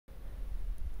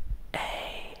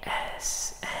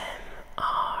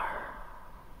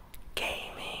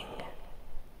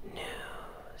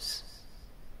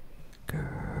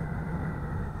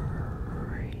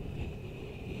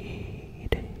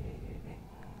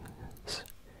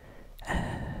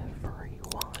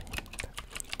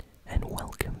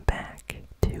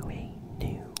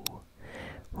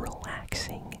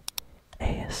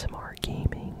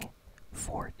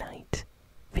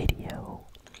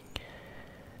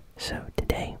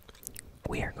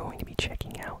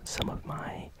some of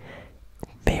my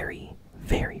very,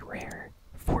 very rare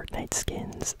Fortnite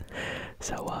skins.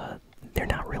 So, they're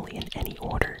not really in any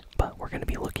order, but we're going to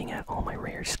be looking at all my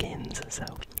rare skins. So,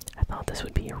 I thought this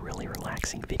would be a really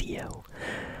relaxing video.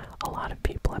 A lot of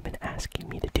people have been asking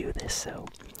me to do this, so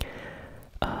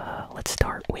let's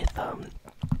start with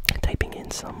typing in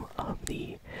some of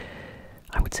the,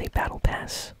 I would say, Battle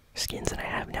Pass skins that I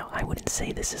have. Now, I wouldn't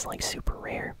say this is like super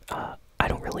rare. I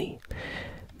don't really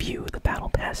view the Battle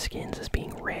Pass skins as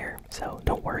being rare, so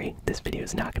don't worry, this video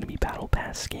is not going to be Battle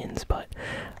Pass skins, but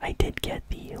I did get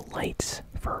the lights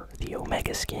for the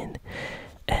Omega skin,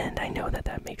 and I know that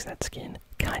that makes that skin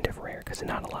kind of rare, because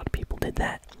not a lot of people did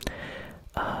that.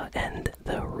 And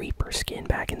the Reaper skin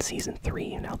back in Season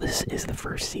 3. Now this is the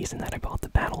first season that I bought the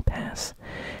Battle Pass,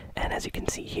 and as you can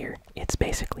see here, it's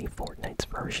basically Fortnite's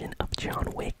version of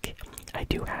John Wick. I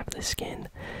do have this skin.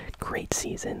 Great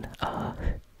season. A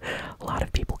lot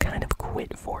of people kind of quit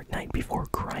Fortnite before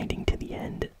grinding to the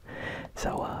end,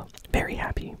 so very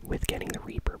happy with getting the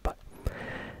Reaper, but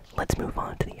let's move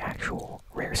on to the actual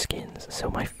rare skins.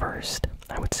 So my first,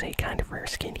 I would say, kind of rare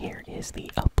skin here is the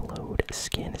Upload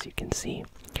skin, as you can see.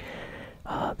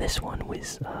 This one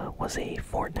was a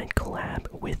Fortnite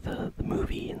collab with the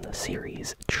movie in the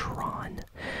series Tron.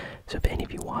 So if any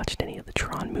of you watched any of the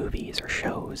Tron movies or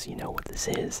shows, you know what this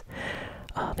is.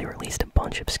 They released a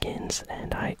bunch of skins,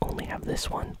 and I only have this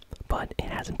one, but it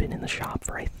hasn't been in the shop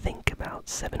for I think about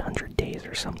 700 days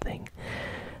or something.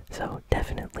 So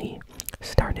definitely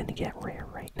starting to get rare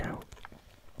right now.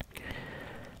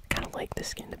 Kind of like this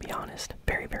skin, to be honest.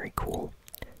 Very, very cool.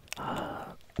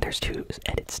 There's two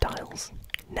edit styles.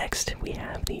 Next, we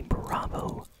have the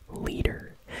Bravo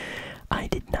Leader. I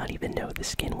did not even know the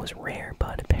skin was rare,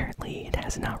 but apparently it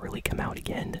has not really come out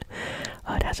again.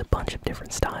 It has a bunch of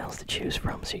different styles to choose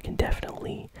from, so you can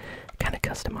definitely kind of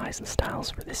customize the styles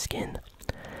for this skin.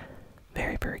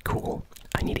 Very, very cool.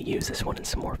 I need to use this one in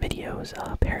some more videos.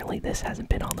 Apparently this hasn't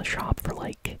been on the shop for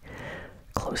like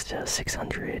close to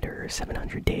 600 or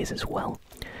 700 days as well.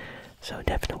 So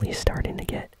definitely starting to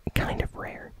get kind of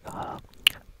rare.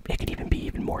 It could even be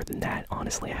even more than that.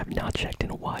 Honestly, I have not checked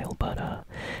in a while, but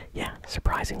yeah,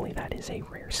 surprisingly that is a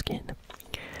rare skin.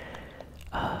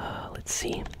 Let's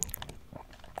see.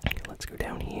 Let's go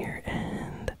down here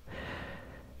and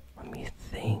let me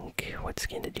think what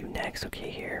skin to do next. Okay,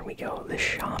 here we go, the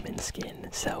Shaman skin.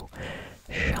 So,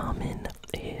 Shaman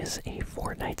is a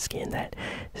Fortnite skin that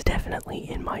is definitely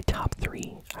in my top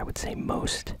 3, I would say,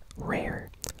 most rare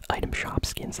item shop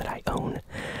skins that I own.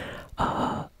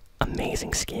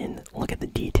 Amazing skin, look at the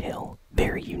detail,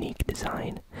 very unique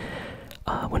design.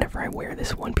 Whenever I wear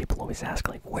this one, people always ask,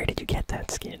 like, where did you get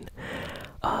that skin?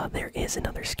 There is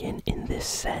another skin in this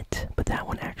set, but that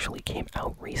one actually came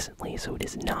out recently, so it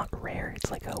is not rare.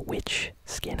 It's like a witch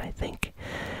skin, I think.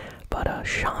 But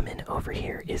Shaman over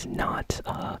here is not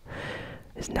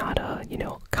you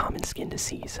know, common skin to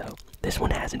see. So this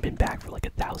one hasn't been back for like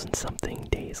 1,000 something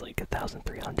days, like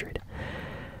 1,300.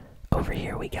 Over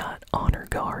here we got Honor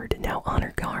Guard. Now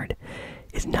Honor Guard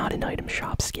is not an item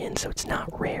shop skin, so it's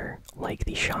not rare like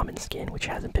the Shaman skin, which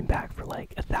hasn't been back for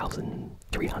like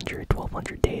 1,300,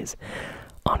 1,200 days.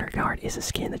 Honor Guard is a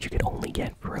skin that you could only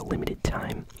get for a limited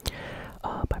time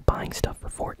by buying stuff for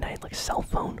Fortnite, like a cell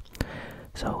phone.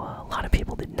 So a lot of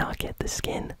people did not get this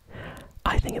skin.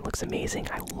 I think it looks amazing.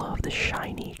 I love the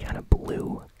shiny kind of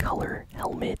blue color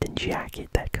helmet and jacket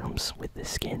that comes with this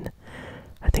skin.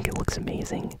 I think it looks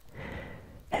amazing.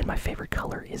 And my favorite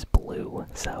color is blue,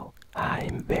 so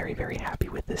I'm very, very happy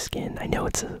with this skin. I know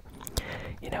it's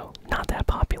you know, not that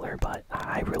popular, but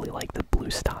I really like the blue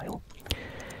style.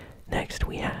 Next,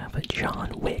 we have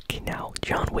John Wick. Now,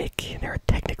 John Wick, there are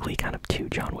technically kind of 2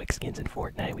 John Wick skins in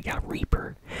Fortnite. We got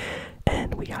Reaper,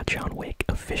 and we got John Wick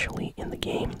officially in the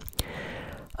game.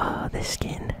 This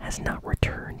skin has not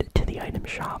returned to the item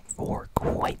shop for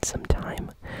quite some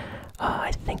time.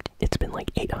 I think it's been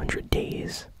like 800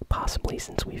 days, possibly,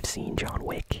 since we've seen John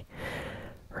Wick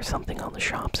or something on the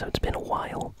shop, so it's been a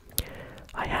while.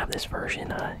 I have this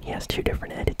version. He has 2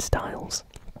 different edit styles.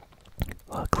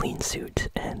 A clean suit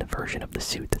and a version of the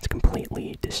suit that's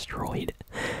completely destroyed.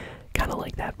 Kind of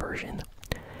like that version.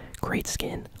 Great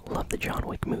skin. Love the John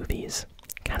Wick movies.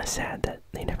 Kind of sad that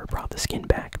they never brought the skin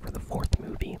back for the 4th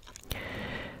movie.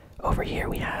 Over here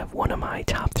we have one of my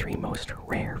top 3 most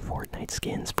rare Fortnite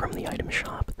skins from the item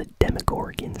shop. The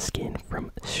Demogorgon skin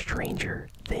from Stranger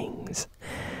Things.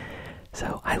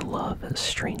 So I love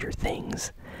Stranger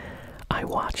Things. I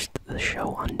watched the show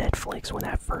on Netflix when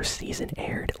that first season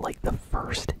aired, like the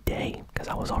first day, because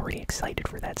I was already excited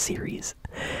for that series.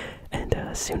 And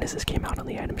as soon as this came out on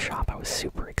the item shop, I was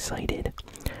super excited.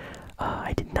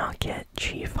 I did not get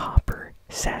Chief Hopper,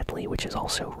 sadly, which is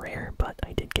also rare, but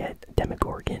I did get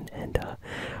Demogorgon, and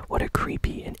what a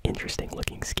creepy and interesting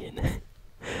looking skin.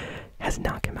 Has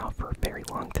not come out for a very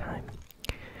long time.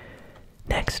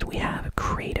 Next, we have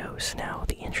Kratos. Now,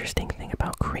 the interesting thing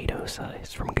about Kratos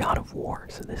is from God of War,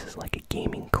 so this is like a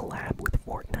gaming collab with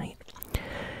Fortnite.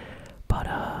 But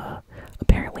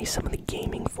apparently some of the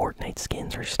gaming Fortnite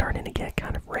skins are starting to get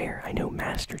kind of rare. I know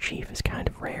Master Chief is kind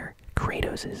of rare.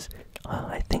 Kratos is,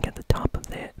 I think, at the top of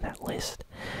that list.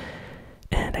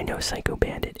 And I know Psycho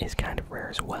Bandit is kind of rare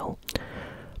as well.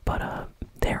 But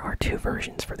there are two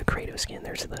versions for the Kratos skin.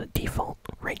 There's the default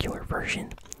regular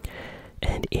version.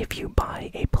 And if you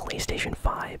buy a PlayStation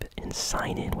 5 and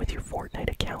sign in with your Fortnite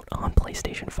account on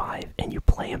PlayStation 5 and you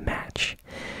play a match,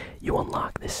 you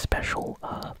unlock this special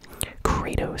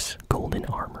Kratos golden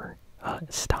armor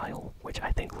style, which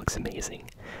I think looks amazing.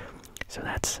 So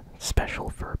that's special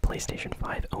for PlayStation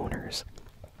 5 owners.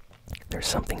 There's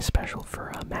something special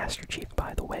for Master Chief,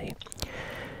 by the way,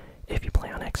 if you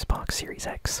play on Xbox Series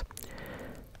X.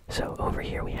 So over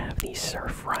here we have the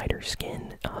Surf Rider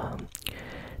skin.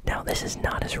 Now this is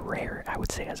not as rare, I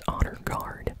would say, as Honor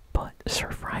Guard, but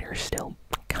Surf Rider is still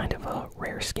kind of a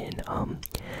rare skin.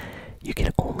 You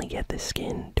can only get this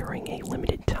skin during a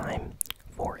limited time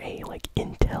for a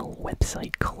Intel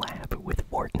website collab with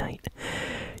Fortnite.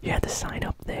 You had to sign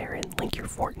up there and link your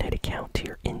Fortnite account to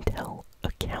your Intel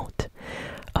account.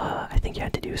 I think you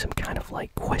had to do some kind of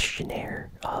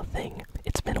questionnaire thing.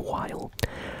 It's been a while,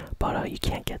 but you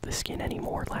can't get the skin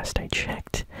anymore last I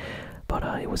checked.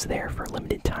 But it was there for a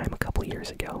limited time a couple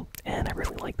years ago, and I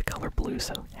really like the color blue,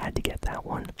 so had to get that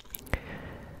one.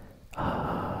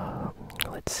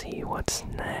 Let's see what's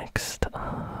next.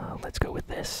 Let's go with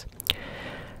this.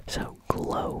 So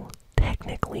Glow,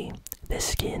 technically this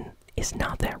skin is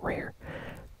not that rare,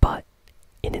 but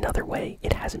in another way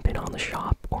it hasn't been on the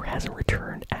shop or hasn't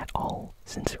returned at all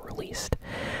since it released.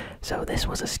 So this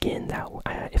was a skin that,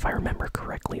 if I remember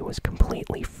correctly, was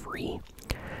completely free.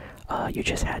 You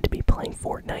just had to be playing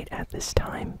Fortnite at this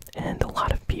time, and a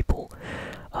lot of people,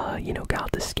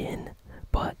 got the skin,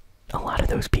 but a lot of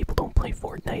those people don't play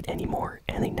Fortnite anymore,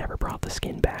 and they never brought the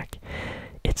skin back.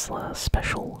 It's a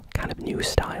special kind of new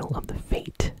style of the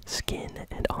Fate skin,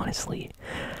 and honestly,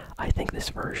 I think this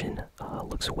version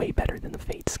looks way better than the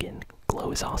Fate skin.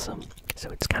 Glow is awesome, so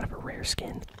it's kind of a rare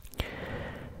skin.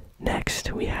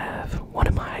 Next, we have one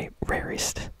of my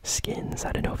rarest skins.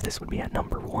 I don't know if this would be at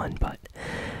number 1, but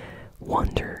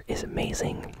Wonder is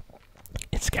amazing.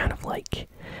 It's kind of like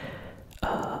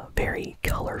a very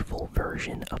colorful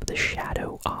version of the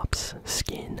Shadow Ops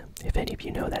skin, if any of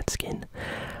you know that skin.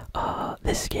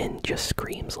 This skin just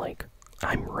screams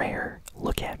I'm rare,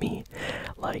 look at me.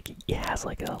 It has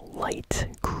a light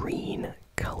green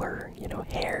color,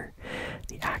 hair.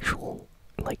 The actual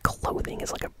clothing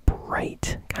is a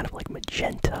bright kind of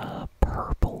magenta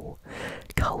purple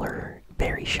color,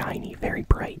 very shiny, very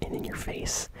bright and in your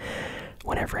face.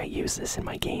 Whenever I use this in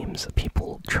my games,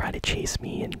 people try to chase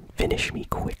me and finish me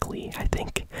quickly. I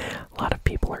think a lot of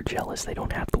people are jealous they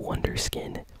don't have the Wonder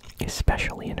skin,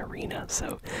 especially in Arena,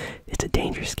 so it's a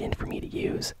dangerous skin for me to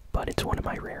use, but it's one of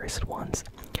my rarest ones.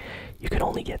 You could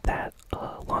only get that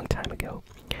a long time ago.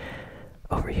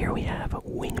 Over here we have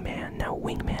Wingman. Now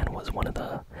Wingman was one of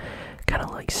the kind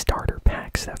of starter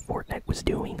packs that Fortnite was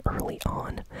doing early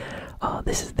on.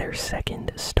 This is their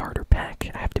second starter pack.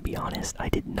 I have to be honest, I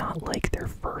did not like their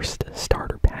first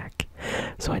starter pack,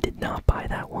 so I did not buy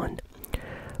that one.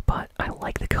 But I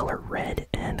like the color red,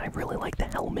 and I really like the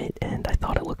helmet, and I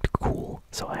thought it looked cool,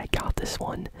 so I got this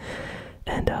one.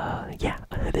 And yeah,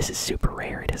 this is super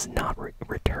rare. It has not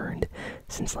returned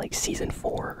since Season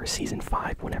 4 or Season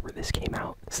 5, whenever this came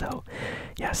out. So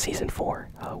yeah, Season 4,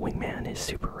 Wingman is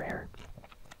super rare.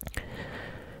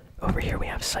 Over here we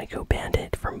have Psycho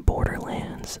Bandit from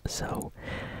Borderlands. So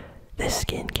this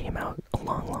skin came out a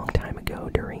long time ago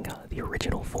during the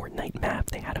original Fortnite map.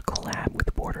 They had a collab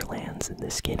with Borderlands, and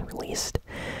this skin released,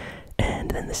 and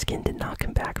then the skin did not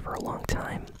come back for a long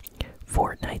time.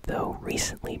 Fortnite, though,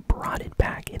 recently brought it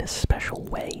back in a special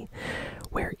way,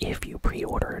 where if you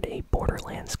pre-ordered a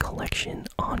Borderlands collection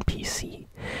on PC,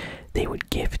 they would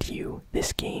gift you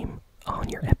this game on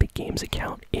your Epic Games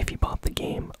account if you bought the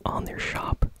game on their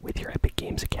shop with your Epic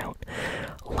Games account.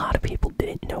 A lot of people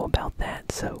didn't know about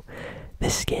that, so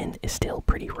this skin is still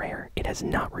pretty rare. It has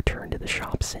not returned to the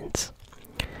shop since.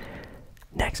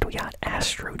 Next we got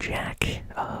Astrojack.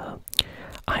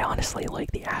 I honestly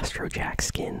like the Astrojack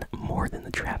skin more than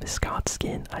the Travis Scott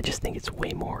skin. I just think it's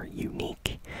way more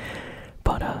unique.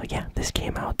 But yeah, this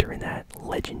came out during that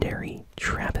legendary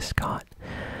Travis Scott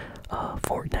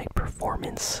Fortnite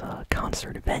Performance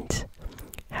Concert Event.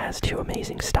 Has two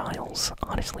amazing styles.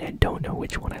 Honestly, I don't know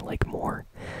which one I like more.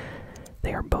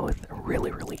 They are both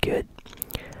really, really good.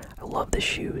 I love the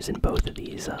shoes in both of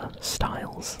these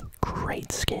styles.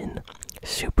 Great skin.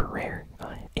 Super rare.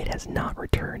 It has not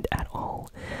returned at all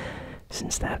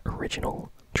since that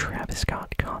original Travis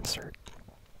Scott concert.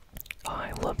 Oh,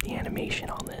 I love the animation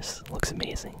on this. Looks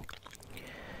amazing.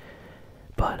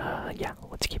 But yeah,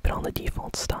 let's keep it on the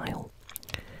default style.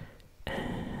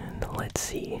 And let's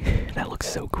see. That looks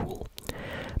so cool.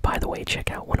 By the way,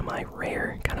 check out one of my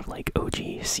rare, kind of like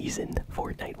OG season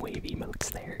Fortnite wave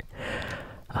emotes there.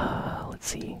 Let's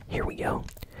see. Here we go.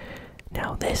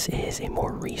 Now, this is a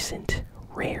more recent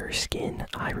rare skin.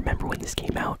 I remember when this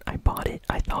came out, I bought it.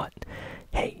 I thought,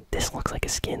 hey, this looks like a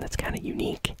skin that's kind of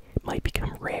unique. It might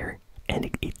become rare. And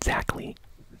exactly,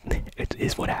 it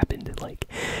is what happened. Like,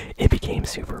 it became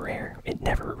super rare. It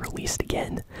never released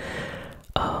again.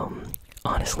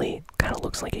 Honestly, kind of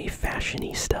looks like a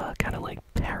fashionista, kind of like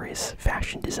Paris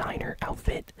fashion designer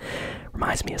outfit.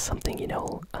 Reminds me of something, you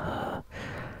know,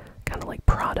 kind of like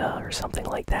Prada or something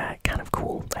like that. Kind of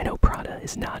cool. I know Prada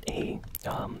is not a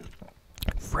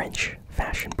French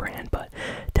fashion brand, but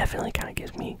definitely kind of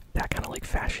gives me that kind of like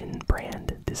fashion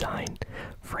brand design.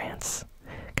 France,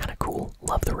 kind of cool.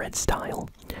 Love the red style.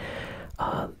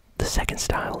 The second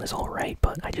style is alright,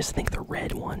 but I just think the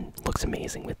red one looks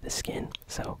amazing with this skin.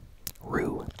 So,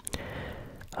 Rue.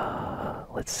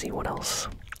 Let's see what else.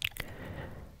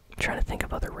 I'm trying to think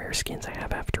of other rare skins I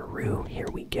have after Rue. Here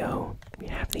we go. We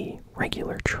have the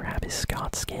regular Travis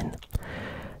Scott skin.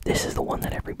 This is the one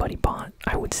that everybody bought.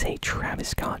 I would say Travis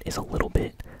Scott is a little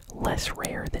bit less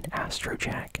rare than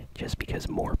Astrojack, just because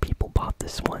more people bought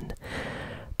this one.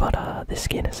 But this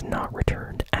skin has not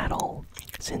returned at all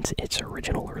since its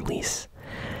original release.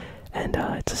 And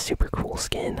it's a super cool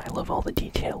skin. I love all the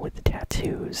detail with the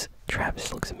tattoos.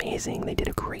 Travis looks amazing. They did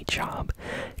a great job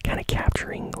kind of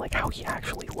capturing like how he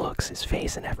actually looks, his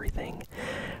face and everything.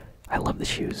 I love the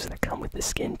shoes that come with this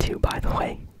skin too, by the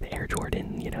way. The Air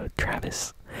Jordan, you know,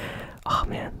 Travis. Oh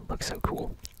man, looks so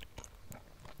cool.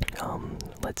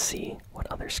 Let's see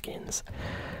what other skins.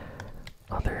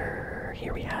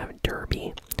 Here we have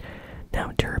Derby.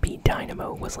 Now, Derby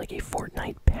Dynamo was like a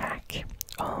Fortnite pack.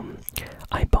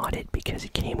 I bought it because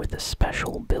it came with a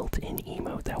special built-in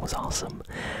emote that was awesome.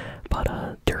 But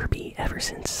Derby, ever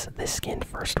since this skin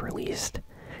first released,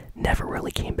 never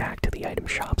really came back to the item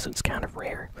shop, so it's kind of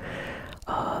rare.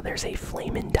 There's a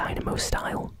Flamin' Dynamo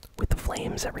style. With the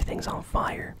flames, everything's on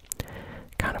fire.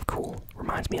 Kind of cool.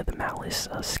 Reminds me of the Malice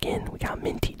skin. We got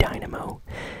Minty Dynamo.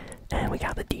 And we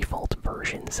got the default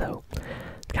version, so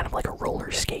it's kind of like a roller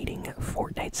skating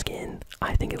Fortnite skin.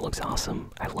 I think it looks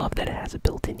awesome. I love that it has a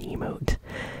built-in emote.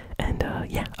 And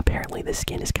yeah, apparently this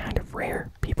skin is kind of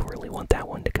rare. People really want that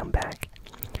one to come back.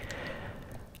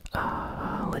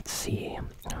 Let's see.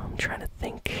 I'm trying to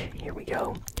think. Here we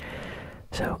go.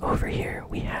 So over here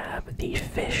we have the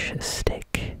fish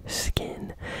stick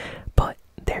skin, but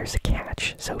there's a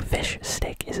catch. So fish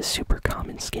stick is a super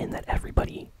common skin that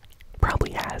everybody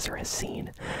probably has or has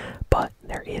seen, but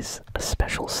there is a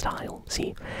special style.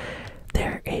 See,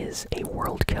 there is a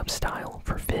World Cup style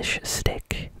for fish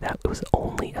stick that was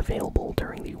only available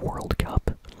during the World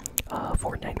Cup,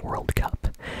 Fortnite World Cup.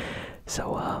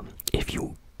 So if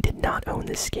you did not own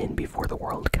this skin before the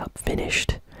World Cup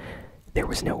finished, there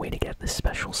was no way to get this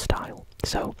special style.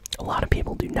 So a lot of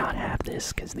people do not have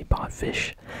this because they bought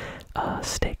fish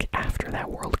stick after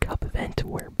that World Cup event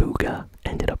where Booga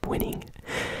ended up winning.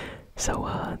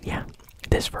 So yeah,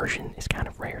 this version is kind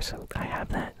of rare, so I have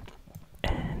that.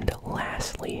 And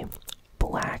lastly,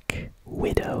 Black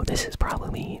Widow. This is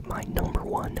probably my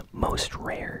 #1 most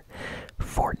rare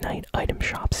Fortnite item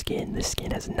shop skin. This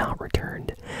skin has not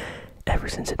returned ever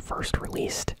since it first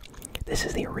released. This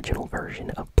is the original version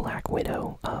of Black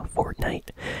Widow. Fortnite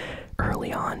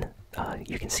early on,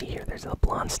 you can see here there's the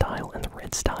blonde style and the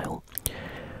red style.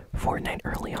 Fortnite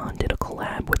early on did a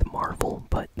collab with Marvel,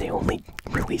 but they only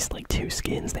released like 2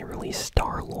 skins. They released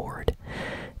Star-Lord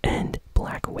and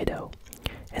Black Widow.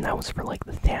 And that was for like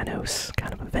the Thanos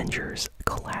kind of Avengers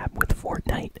collab with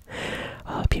Fortnite.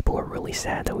 People are really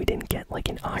sad that we didn't get like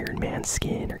an Iron Man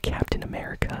skin or Captain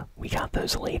America. We got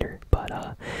those later,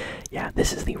 but yeah,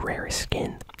 this is the rarest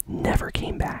skin. Never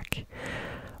came back.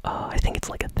 I think it's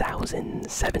like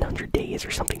 1,700 days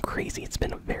or something crazy. It's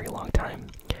been a very long time.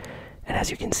 And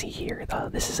as you can see here,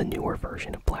 this is a newer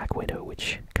version of Black Widow,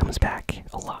 which comes back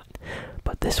a lot.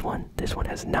 But this one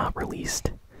has not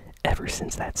released ever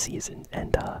since that season,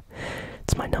 and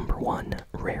it's my #1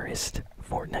 rarest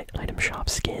Fortnite item shop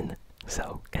skin.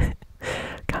 So kind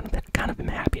of am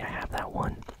happy I have that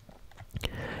one.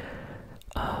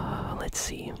 let's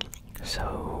see.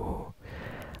 So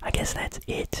I guess that's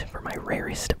it for my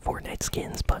rarest Fortnite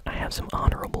skins, but I have some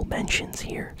honorable mentions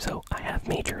here. So I have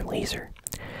Major Laser.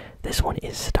 This one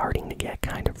is starting to get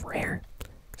kind of rare.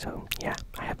 So yeah,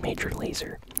 I have Major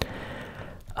Laser.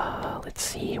 Let's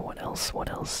see, what else?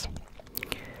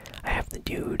 I have the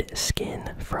dude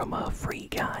skin from Free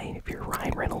Guy. If you're a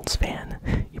Ryan Reynolds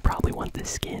fan, you probably want this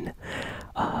skin.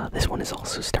 This one is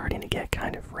also starting to get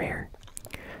kind of rare.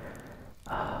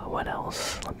 What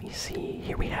else? Let me see.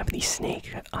 Here we have the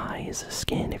Snake Eyes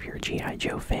skin. If you're a G.I.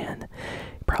 Joe fan,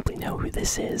 you probably know who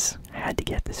this is. I had to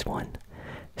get this one.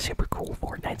 Super cool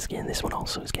Fortnite skin. This one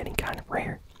also is getting kind of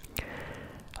rare.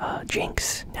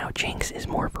 Jinx. Now, Jinx is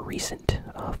more of a recent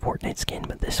Fortnite skin,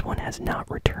 but this one has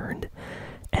not returned.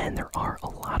 And there are a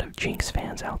lot of Jinx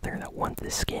fans out there that want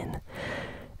this skin.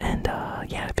 And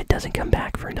yeah, if it doesn't come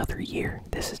back for another year,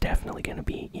 this is definitely going to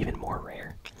be even more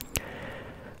rare.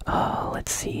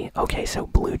 Let's see. Okay, so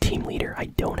Blue Team Leader I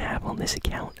don't have on this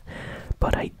account,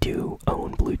 but I do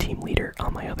own Blue Team Leader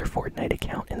on my other Fortnite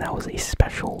account, and that was a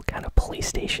special kind of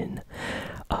PlayStation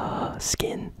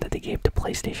skin that they gave to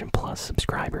PlayStation Plus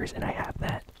subscribers, and I have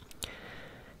that.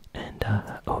 And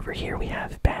over here we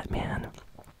have Batman.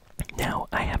 Now,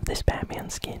 I have this Batman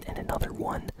skin and another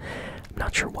one. I'm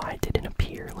not sure why it didn't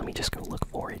appear. Let me just go look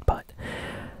for it, but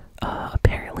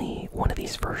apparently one of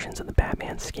these versions of the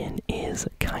Batman skin is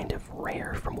kind of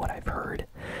rare from what I've heard.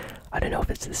 I don't know if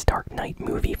it's this Dark Knight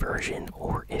movie version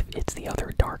or if it's the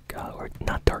other or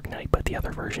not Dark Knight, but the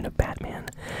other version of Batman.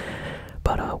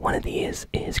 But one of these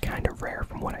is kind of rare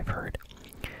from what I've heard.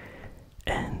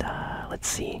 And let's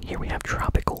see, here we have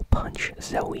Tropical Punch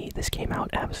Zoe. This came out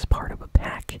as part of a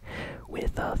pack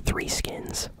with 3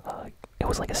 skins. It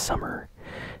was like a summer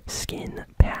skin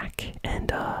pack,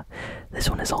 and this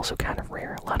one is also kind of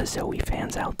rare. A lot of Zoe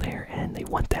fans out there, and they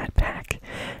want that pack,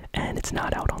 and it's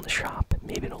not out on the shop.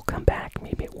 Maybe it'll come back,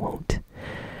 maybe it won't.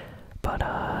 But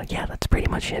yeah, that's pretty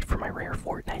much it for my rare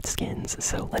Fortnite skins.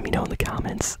 So let me know in the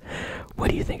comments, what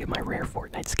do you think of my rare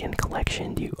Fortnite skin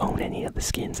collection? Do you own any of the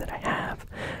skins that I have?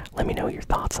 Let me know your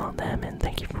thoughts on them, and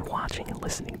thank you for watching and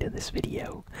listening to this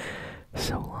video.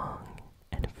 So long.